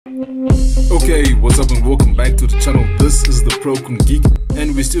Okay, what's up and welcome back to the channel. This is the Prokon Geek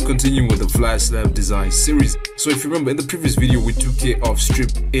and we're still continuing with the flash slab design series. So if you remember, in the previous video we took care of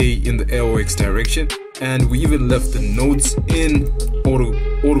strip A in the LOX direction and we even left the nodes in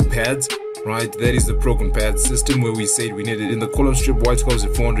autocads, right? That is the Prokon pad system, where we said we needed in the column strip white curves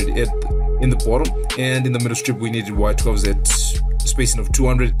at 400 in the bottom, and in the middle strip we needed white curves at spacing of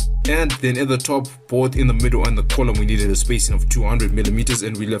 200, and then at the top, both in the middle and the column, we needed a spacing of 200 millimeters,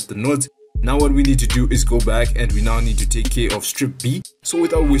 and we left the nodes. Now what we need to do is go back and we now need to take care of strip B. So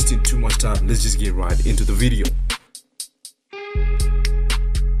without wasting too much time, let's just get right into the video.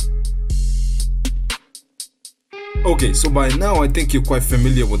 Okay, so by now I think you're quite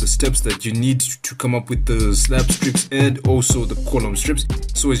familiar with the steps that you need to come up with the slab strips and also the column strips.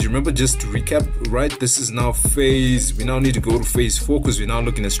 So as you remember, just to recap, right, this is now we now need to go to phase 4 because we're now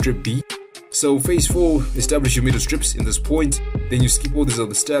looking at strip B. So phase 4, establish your middle strips in this point, then you skip all these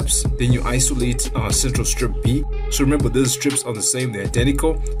other steps, then you isolate central strip B. So remember, those strips are the same, they're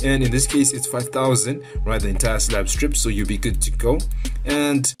identical, and in this case it's 5,000, right, the entire slab strip, so you'll be good to go.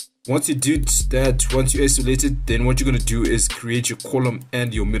 And once you do that, once you isolate it, then what you're going to do is create your column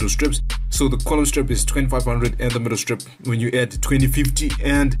and your middle strips. So the column strip is 2500 and the middle strip, when you add 2050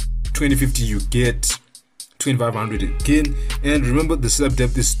 and 2050, you get 2500 again. And remember, the slab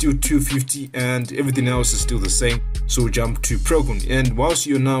depth is still 250 and everything else is still the same. So jump to Prokon, and whilst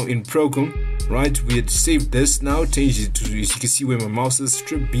you're now in Prokon, right, we had saved this. Now change it to, as you can see where my mouse is,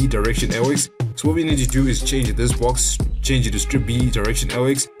 strip B direction LX. So what we need to do is change this box, change it to strip B direction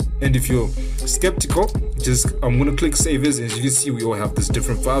LX. And if you're skeptical, I'm gonna click save as. As you can see, we all have these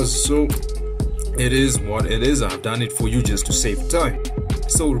different files, so it is what it is. I've done it for you just to save time.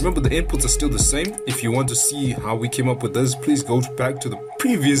 So remember, the inputs are still the same. If you want to see how we came up with this, please go back to the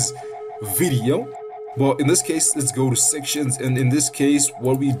previous video. But in this case, let's go to sections, and in this case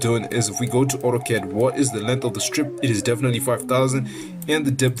what we've done is, if we go to AutoCAD, what is the length of the strip? It is definitely 5,000 and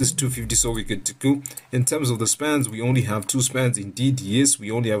the depth is 250, so we're good to go. In terms of the spans, we only have 2 spans. Indeed, yes, we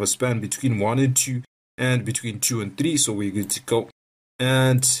only have a span between 1 and 2 and between 2 and 3, so we're good to go.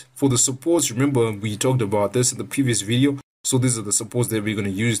 And for the supports, remember we talked about this in the previous video. So these are the supports that we're going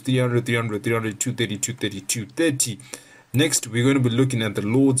to use: 300, 300, 300, 230, 230, 230. Next, we're going to be looking at the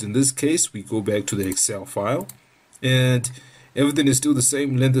loads. In this case, we go back to the Excel file and everything is still the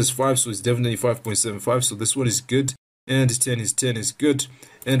same. Length is 5, so it's definitely 5.75, so this one is good, and 10 is good.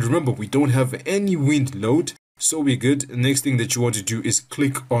 And remember, we don't have any wind load, so we're good. The next thing that you want to do is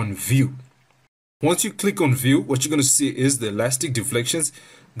click on view. Once you click on view, what you're going to see is the elastic deflections.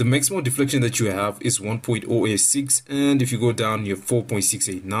 The maximum deflection that you have is 1.086, and if you go down, you have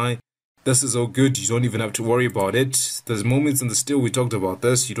 4.689. This is all good. You don't even have to worry about it. There's moments in the steel, we talked about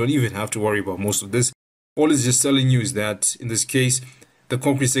this. You don't even have to worry about most of this. All it's just telling you is that in this case, the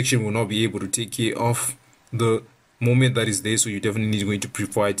concrete section will not be able to take care of the moment that is there. So you definitely going to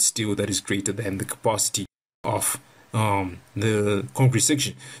provide steel that is greater than the capacity of the concrete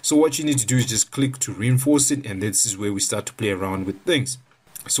section. So what you need to do is just click to reinforce it, and this is where we start to play around with things.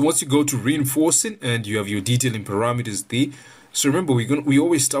 So once you go to reinforcing and you have your detailing parameters there. So remember, we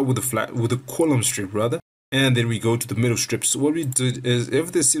always start with the column strip rather, and then we go to the middle strip. So what we did is,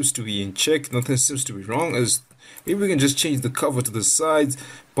 everything seems to be in check, nothing seems to be wrong, as maybe we can just change the cover to the sides.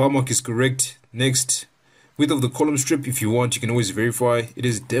 Bar mark is correct. Next, width of the column strip, if you want, you can always verify. It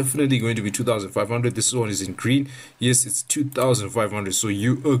is definitely going to be 2,500. This one is in green. Yes, it's 2,500, so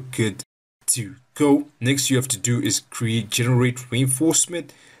you are good to go. Next you have to do is generate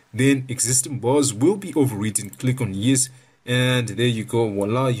reinforcement. Then existing bars will be overwritten. Click on yes, and there you go,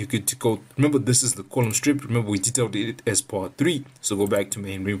 voila, you're good to go. Remember, this is the column strip. Remember, we detailed it as part 3. So go back to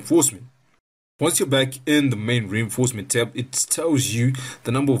main reinforcement. Once you're back in the main reinforcement tab, it tells you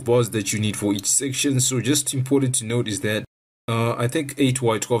the number of bars that you need for each section. So just important to note is that I think 8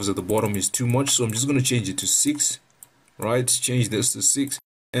 white curves at the bottom is too much, so I'm just going to change it to 6. Right, change this to 6,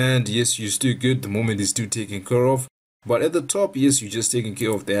 and yes, you're still good. The moment is still taken care of. But at the top, yes, you're just taking care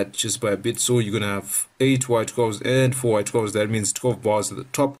of that just by a bit. So you're gonna have 8 white curves and 4 white curves. That means 12 bars at the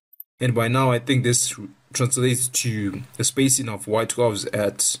top. And by now, I think this translates to a spacing of white curves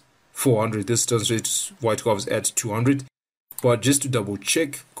at 400. This translates to white curves at 200. But just to double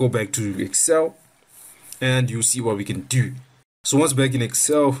check, go back to Excel and you'll see what we can do. So once back in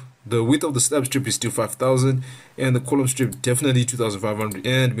Excel, the width of the slab strip is still 5,000, and the column strip definitely 2,500,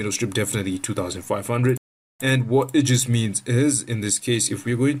 and middle strip definitely 2,500. And what it just means is, in this case, if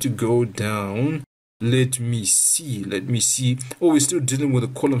we're going to go down, let me see. Oh, we're still dealing with a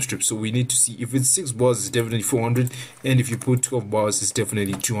column strip, so we need to see if it's 6 bars, it's definitely 400, and if you put 12 bars, it's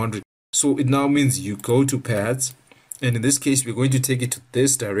definitely 200. So it now means you go to pads, And in this case, we're going to take it to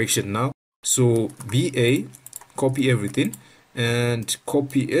this direction now. So BA, copy everything and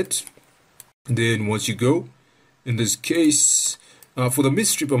copy it. Then once you go, in this case, for the mid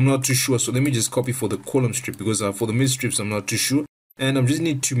strip, I'm not too sure. So let me just copy for the column strip, because for the mid strips, I'm not too sure. And I just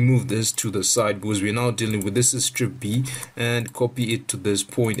need to move this to the side, because we're now dealing with this is strip B, and copy it to this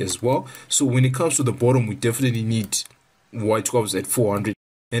point as well. So when it comes to the bottom, we definitely need white curves at 400.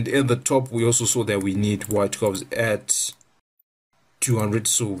 And at the top, we also saw that we need white curves at 200.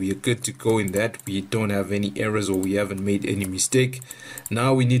 So we are good to go in that. We don't have any errors, or we haven't made any mistake.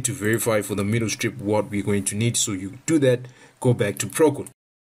 Now we need to verify for the middle strip what we're going to need. So you do that, go back to Prokon.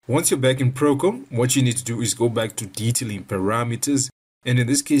 Once you're back in Prokon, what you need to do is go back to detailing parameters. And in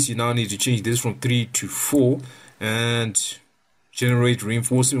this case, you now need to change this from 3 to 4 and generate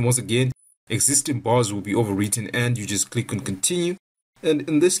reinforcement. Once again, existing bars will be overwritten, and you just click on continue. And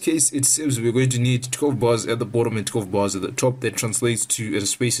in this case, it seems we're going to need 12 bars at the bottom and 12 bars at the top. That translates to a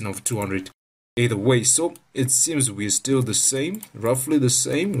spacing of 200 either way. So it seems we're still the same, roughly the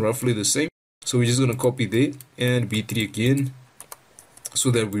same. So we're just going to copy there and B3 again, so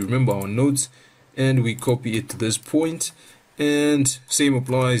that we remember our notes, and we copy it to this point. And same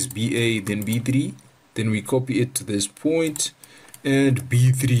applies, BA, then B3, then we copy it to this point, and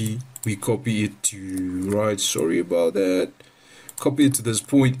B3, we copy it to, right, sorry about that, copy it to this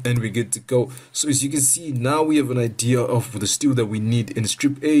point, and we get to go. So as you can see, now we have an idea of the steel that we need in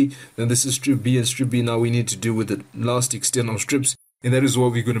strip A. Then this is strip B, and strip B now we need to do with the last external strips, and that is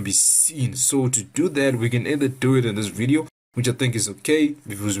what we're going to be seeing. So to do that, we can either do it in this video, which I think is okay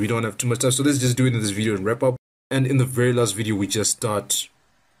because we don't have too much time. So let's just do it in this video and wrap up. And in the very last video, we just start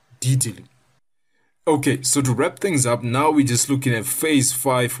detailing. Okay, so to wrap things up, now we're just looking at phase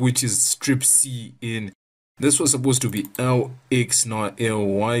 5, which is strip C in, this was supposed to be LX, not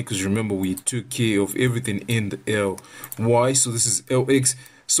LY, because remember we took care of everything in the LY. So this is LX.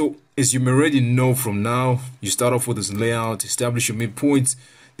 So as you may already know from now, you start off with this layout, establish your midpoints,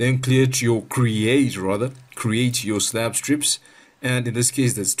 then create your slab strips. And in this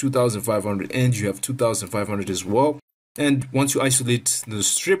case, that's 2,500, and you have 2,500 as well. And once you isolate the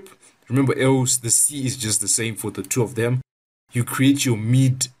strip, remember the C is just the same for the two of them. You create your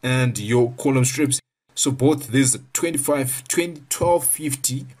mid and your column strips. So both there's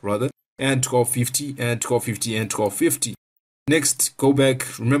 1250 rather, and 1250 and 1250 and 1250. Next, go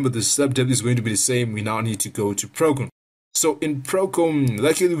back. Remember the slab depth is going to be the same. We now need to go to Prokon. So in Prokon,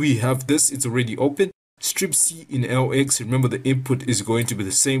 luckily we have this. It's already open. Strip C in LX, remember the input is going to be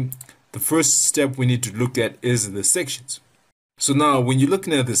the same. The first step we need to look at is the sections. So now when you're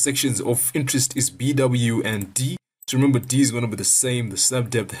looking at the sections of interest is BW and D. So remember D is going to be the same. The slab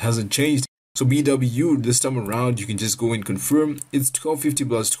depth hasn't changed. So BW this time around, you can just go and confirm it's 1250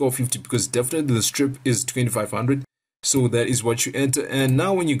 plus 1250, because definitely the strip is 2500. So that is what you enter. And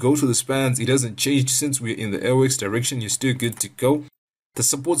now when you go to the spans, it doesn't change. Since we're in the LX direction, you're still good to go. The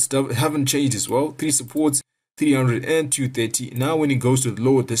supports haven't changed as well. 3 supports, 300 and 230. Now when it goes to the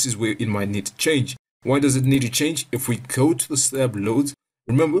load, this is where it might need to change. Why does it need to change? If we go to the slab loads,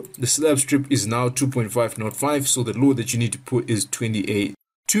 remember the slab strip is now 2.5, not 5. So the load that you need to put is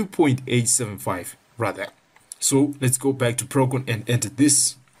 2.875 rather. So let's go back to Prokon and enter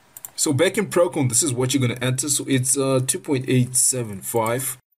this. So back in Prokon, this is what you're going to enter. So it's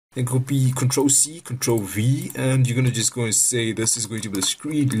 2.875. Then copy Control C, Control V, and you're gonna just go and say this is going to be the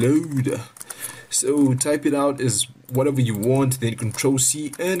screen load. So type it out as whatever you want, then Control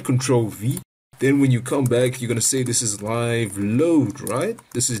C and Control V. Then when you come back, you're gonna say this is live load, right?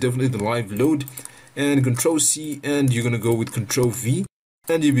 This is definitely the live load, and Control C, and you're gonna go with Control V,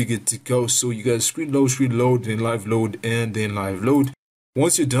 and you'll be good to go. So you got screen load, then live load, and then live load.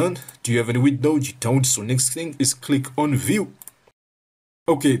 Once you're done, do you have any windows? You don't. So next thing is click on View.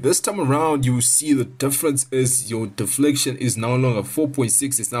 Okay, this time around, you see the difference is your deflection is no longer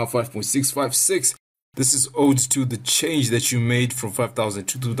 4.6, it's now 5.656. This is owed to the change that you made from 5,000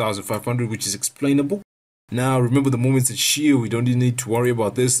 to 2,500, which is explainable. Now, remember the moments in shear, we don't need to worry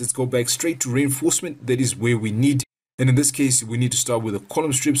about this. Let's go back straight to reinforcement. That is where we need. And in this case, we need to start with a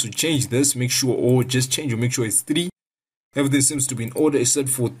column strip. So change this, make sure, or just change, or make sure it's 3. Everything seems to be in order except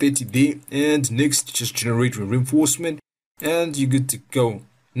for 30 there. And next, just generate reinforcement. And you're good to go.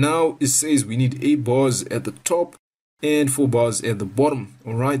 Now it says we need 8 bars at the top and 4 bars at the bottom.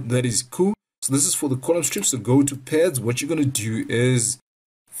 Alright, that is cool. So this is for the column strip. So go to pads. What you're going to do is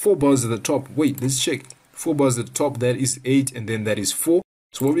 4 bars at the top. Wait, let's check. 4 bars at the top, that is 8, and then that is 4.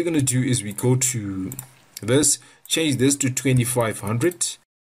 So what we're going to do is we go to this, change this to 2500,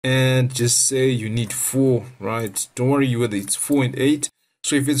 and just say you need 4, right? Don't worry whether it's 4 and 8.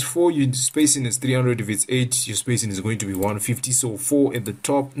 So if it's 4, your spacing is 300. If it's 8, your spacing is going to be 150. So 4 at the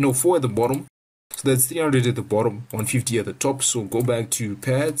top, no, 4 at the bottom. So that's 300 at the bottom, 150 at the top. So go back to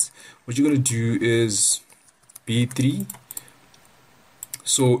pads. What you're going to do is B3.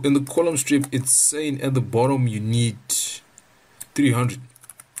 So in the column strip, it's saying at the bottom you need 300,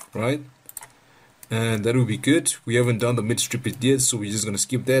 right? And that will be good. We haven't done the mid strip yet, so we're just going to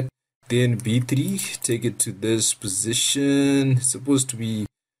skip that. Then B3, take it to this position. It's supposed to be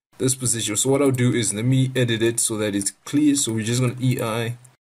this position. So what I'll do is let me edit it so that it's clear. So we're just going to EI.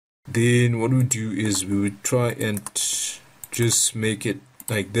 Then what we do is we would try and just make it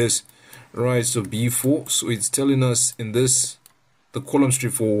like this. Right, so B4. So it's telling us in this, the column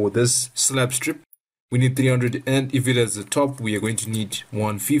strip for this slab strip, we need 300, and if it is the top, we are going to need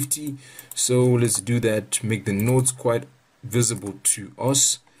 150. So let's do that. Make the notes quite visible to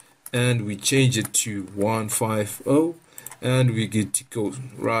us, and we change it to 150, and we get to go.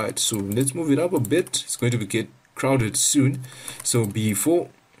 Right, so let's move it up a bit. It's going to get crowded soon. So B4,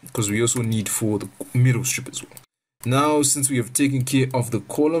 because we also need for the middle strip as well. Now, since we have taken care of the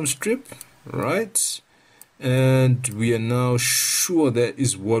column strip, right, and we are now sure that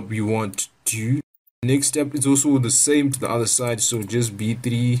is what we want to do. Next step is also the same to the other side. So just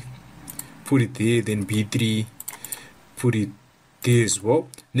B3, put it there, then B3, put it there as well.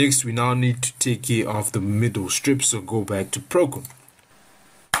 Next, we now need to take care of the middle strip. So go back to Prokon.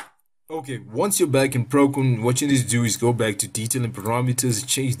 Okay, once you're back in Prokon, what you need to do is go back to detail and parameters,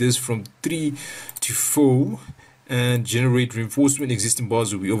 change this from 3 to 4, and generate reinforcement. Existing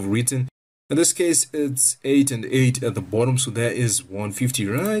bars will be overwritten. In this case, it's 8 and 8 at the bottom, so that is 150,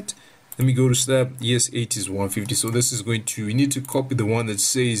 right? Let me go to slab. Yes, 8 is 150. So this is going to, we need to copy the one that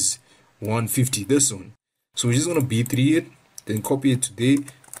says 150, this one. So we're just going to B3 it, then copy it to there.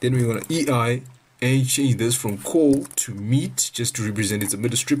 Then we're going to EI and change this from call to meet, just to represent it's a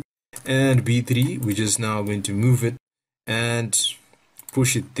middle strip. And B3, we're just now going to move it and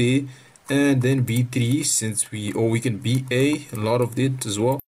push it there. And then B3, since we can BA a lot of it as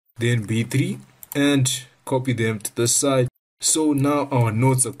well. Then B3 and copy them to the side. So now our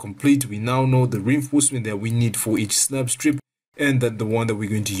notes are complete. We now know the reinforcement that we need for each slab strip, and that the one that we're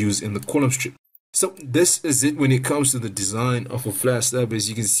going to use in the column strip. So this is it when it comes to the design of a flat slab. As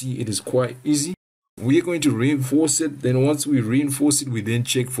you can see, it is quite easy. We are going to reinforce it. Then once we reinforce it, we then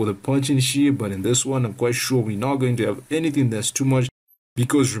check for the punching shear. But in this one, I'm quite sure we're not going to have anything that's too much,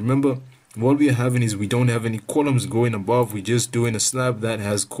 because remember, what we are having is we don't have any columns going above. We're just doing a slab that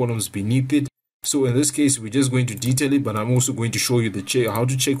has columns beneath it. So in this case, we're just going to detail it, but I'm also going to show you the how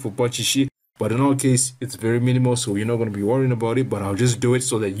to check for punching shear. But in our case, it's very minimal, so you're not going to be worrying about it, but I'll just do it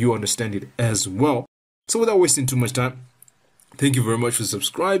so that you understand it as well. So without wasting too much time, thank you very much for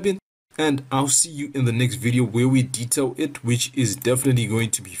subscribing, and I'll see you in the next video where we detail it, which is definitely going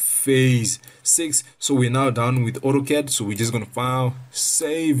to be phase 6. So we're now done with AutoCAD, so we're just going to file,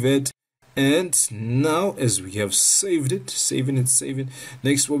 save it. And now, as we have saved it, saving,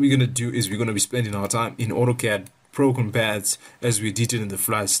 next what we're going to do is we're going to be spending our time in AutoCAD Prokon pads as we're detailing the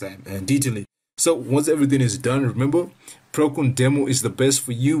flat slab and detailing. So once everything is done, remember, Prokon demo is the best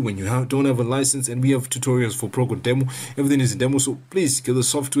for you when you don't have a license, and we have tutorials for Prokon demo. Everything is a demo, so please get the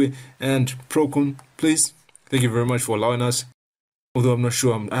software and Prokon, please. Thank you very much for allowing us. Although I'm not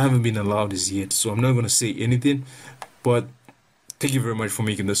sure, I haven't been allowed this yet, so I'm not going to say anything, but thank you very much for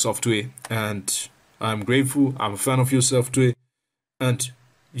making the software, and I'm grateful. I'm a fan of your software, and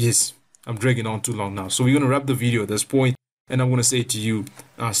yes, I'm dragging on too long now. So we're going to wrap the video at this point, and I'm going to say to you,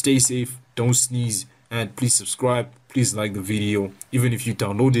 stay safe, don't sneeze, and please subscribe. Please like the video, even if you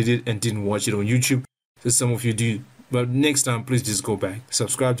downloaded it and didn't watch it on YouTube. So some of you do, but next time, please just go back,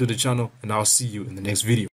 subscribe to the channel, and I'll see you in the next video.